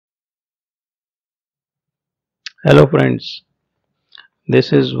Hello friends,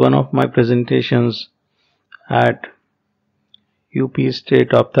 this is one of my presentations at UP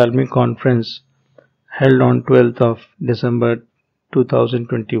State Ophthalmic Conference held on 12th of December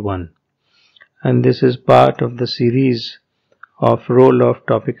 2021, and this is part of the series of role of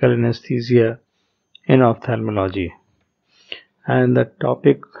topical anesthesia in ophthalmology, and the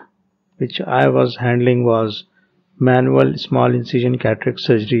topic which I was handling was manual small incision cataract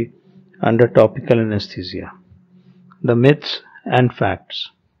surgery under topical anesthesia, the myths and facts.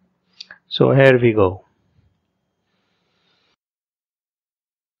 So here we go.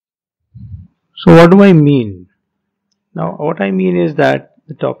 So what do I mean? Now, what I mean is that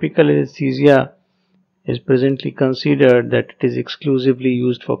the topical anesthesia is presently considered that it is exclusively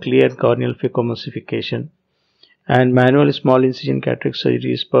used for clear corneal phacoemulsification, and manual small incision cataract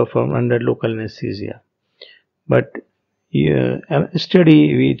surgery is performed under local anesthesia. But a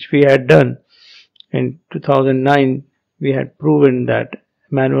study which we had done in 2009, we had proven that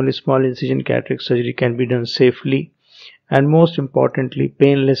manual small incision cataract surgery can be done safely and most importantly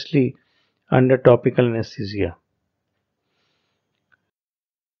painlessly under topical anesthesia.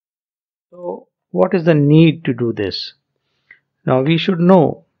 So, what is the need to do this? Now, we should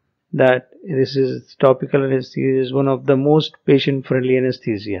know that this is topical anesthesia is one of the most patient-friendly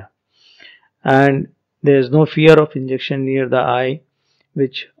anesthesia, and there is no fear of injection near the eye,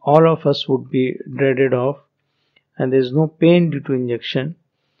 which all of us would be dreaded of, and there is no pain due to injection,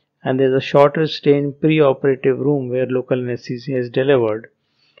 and there is a shorter stay in pre-operative room where local anesthesia is delivered,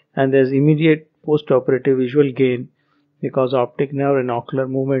 and there is immediate post-operative visual gain because optic nerve and ocular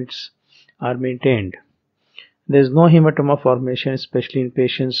movements are maintained. There is no hematoma formation, especially in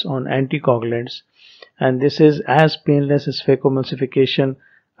patients on anticoagulants, and this is as painless as phacoemulsification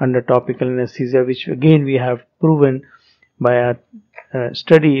under topical anesthesia, which again we have proven by a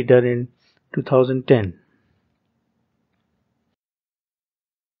study done in 2010.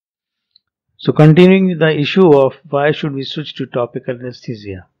 So continuing with the issue of why should we switch to topical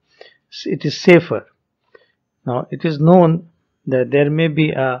anesthesia, it is safer. Now it is known that there may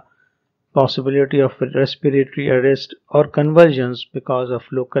be a possibility of respiratory arrest or convulsions because of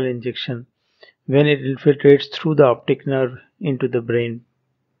local injection when it infiltrates through the optic nerve into the brain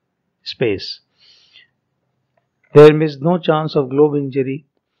space. There is no chance of globe injury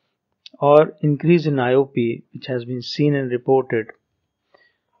or increase in IOP, which has been seen and reported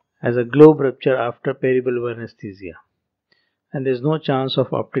as a globe rupture after peribulbar anesthesia, and there is no chance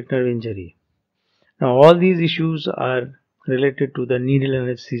of optic nerve injury. Now all these issues are related to the needle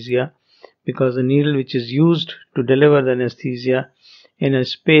anesthesia, because the needle which is used to deliver the anesthesia in a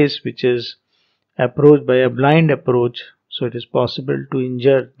space which is approached by a blind approach, so it is possible to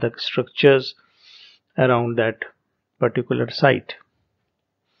injure the structures around that particular site.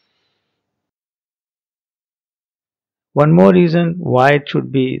 One more reason why it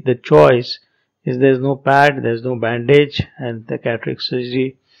should be the choice is there is no pad, there is no bandage, and the cataract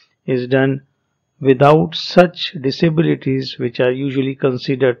surgery is done without such disabilities which are usually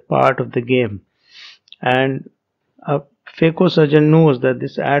considered part of the game. And a phacosurgeon knows that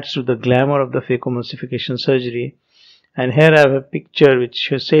this adds to the glamour of the phacoemulsification surgery. And here I have a picture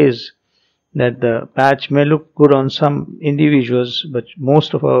which says that the patch may look good on some individuals, but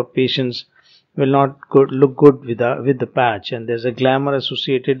most of our patients will not look good with the patch, and there's a glamour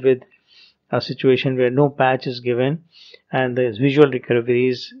associated with a situation where no patch is given and the visual recovery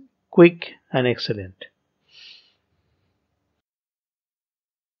is quick and excellent.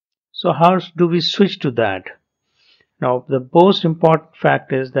 So how do we switch to that? Now the most important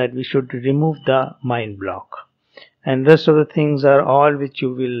fact is that we should remove the mind block, and rest of the things are all which you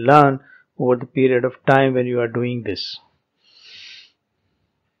will learn over the period of time when you are doing this.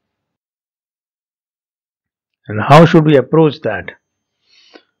 And how should we approach that?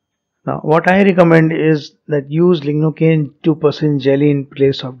 Now what I recommend is that use lignocaine 2% jelly in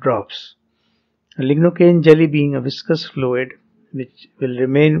place of drops. Lignocaine jelly being a viscous fluid which will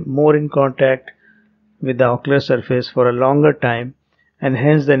remain more in contact with the ocular surface for a longer time, and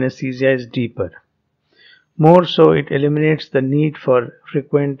hence the anesthesia is deeper. More so, it eliminates the need for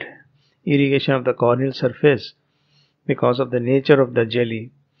frequent irrigation of the corneal surface because of the nature of the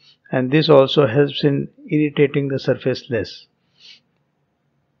jelly, and this also helps in irritating the surface less.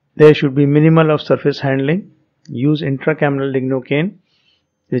 There should be minimal of surface handling. Use intracameral lignocaine,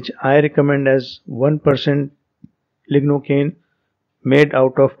 which I recommend as 1% lignocaine made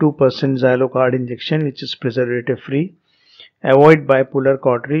out of 2% xylocard injection, which is preservative free. Avoid bipolar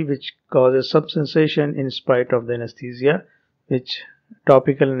cautery, which causes subsensation in spite of the anesthesia, which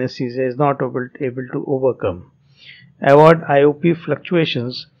topical anesthesia is not able to overcome. Avoid IOP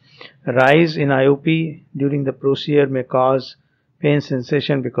fluctuations, Rise in IOP during the procedure may cause pain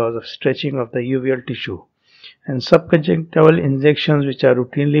sensation because of stretching of the uveal tissue. And subconjunctival injections which are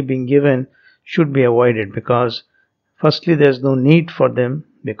routinely being given should be avoided because firstly there is no need for them,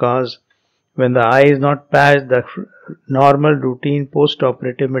 because when the eye is not patched, the normal routine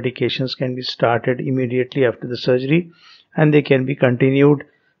post-operative medications can be started immediately after the surgery and they can be continued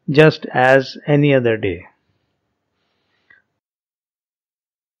just as any other day.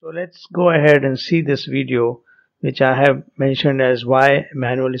 So let's go ahead and see this video which I have mentioned as why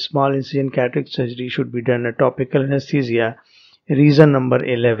manual small incision cataract surgery should be done at topical anesthesia, reason number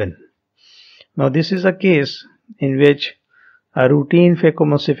 11. Now this is a case in which a routine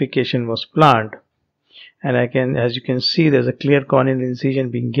phacoemulsification was planned, and as you can see, there's a clear corneal incision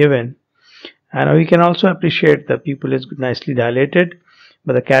being given, and we can also appreciate the pupil is nicely dilated,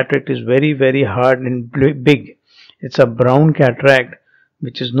 but the cataract is very hard and big. It's a brown cataract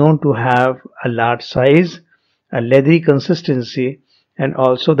which is known to have a large size, a leathery consistency, and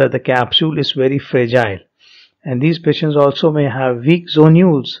also that the capsule is very fragile. And these patients also may have weak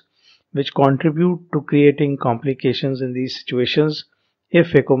zonules which contribute to creating complications in these situations if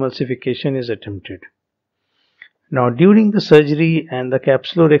phacoemulsification is attempted. Now during the surgery and the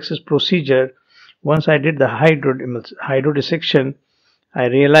capsulorhexis procedure, once I did the hydrodissection, I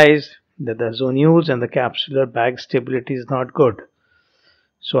realized that the zonules and the capsular bag stability is not good.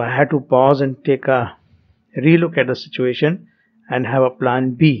 So I had to pause and take a relook at the situation and have a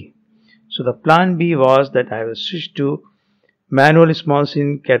plan B. So the plan B was that I will switch to manual small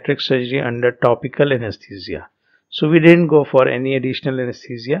incision cataract surgery under topical anesthesia. So we didn't go for any additional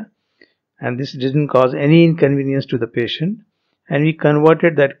anesthesia, and this didn't cause any inconvenience to the patient, and we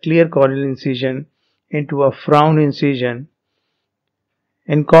converted that clear corneal incision into a frown incision,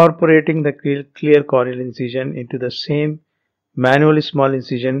 incorporating the clear corneal incision into the same manual small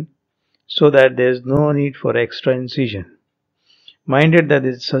incision so that there is no need for extra incision. Minded that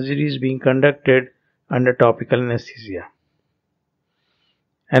this surgery is being conducted under topical anesthesia.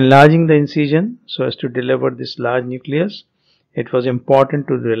 Enlarging the incision so as to deliver this large nucleus, it was important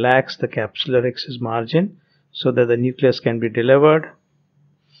to relax the capsulorhexis margin so that the nucleus can be delivered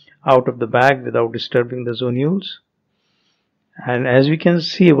out of the bag without disturbing the zonules. And as we can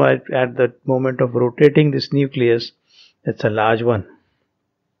see at the moment of rotating this nucleus, it's a large one.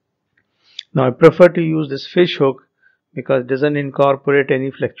 Now I prefer to use this fish hook because it doesn't incorporate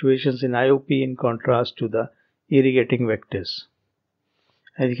any fluctuations in IOP in contrast to the irrigating vectors.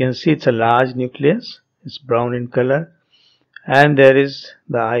 As you can see, it's a large nucleus, it's brown in color, and there is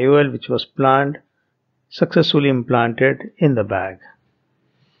the IOL which was successfully implanted in the bag.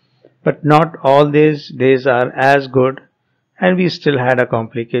 But not all these days are as good, and we still had a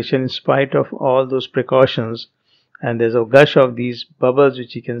complication in spite of all those precautions, and there's a gush of these bubbles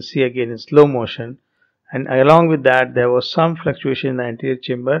which you can see again in slow motion, and along with that there was some fluctuation in the anterior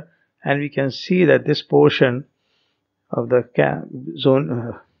chamber, and we can see that this portion of the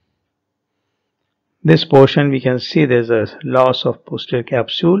this portion we can see there's a loss of posterior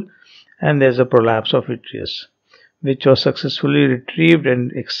capsule and there's a prolapse of vitreous, which was successfully retrieved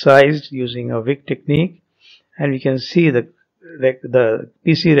and excised using a wig technique, and we can see the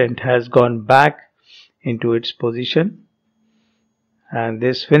PC rent has gone back into its position. And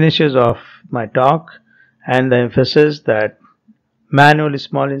this finishes off my talk and the emphasis that manual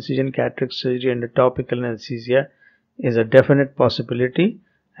small incision cataract surgery under topical anesthesia is a definite possibility,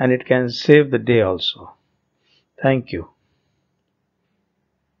 and it can save the day also. Thank you.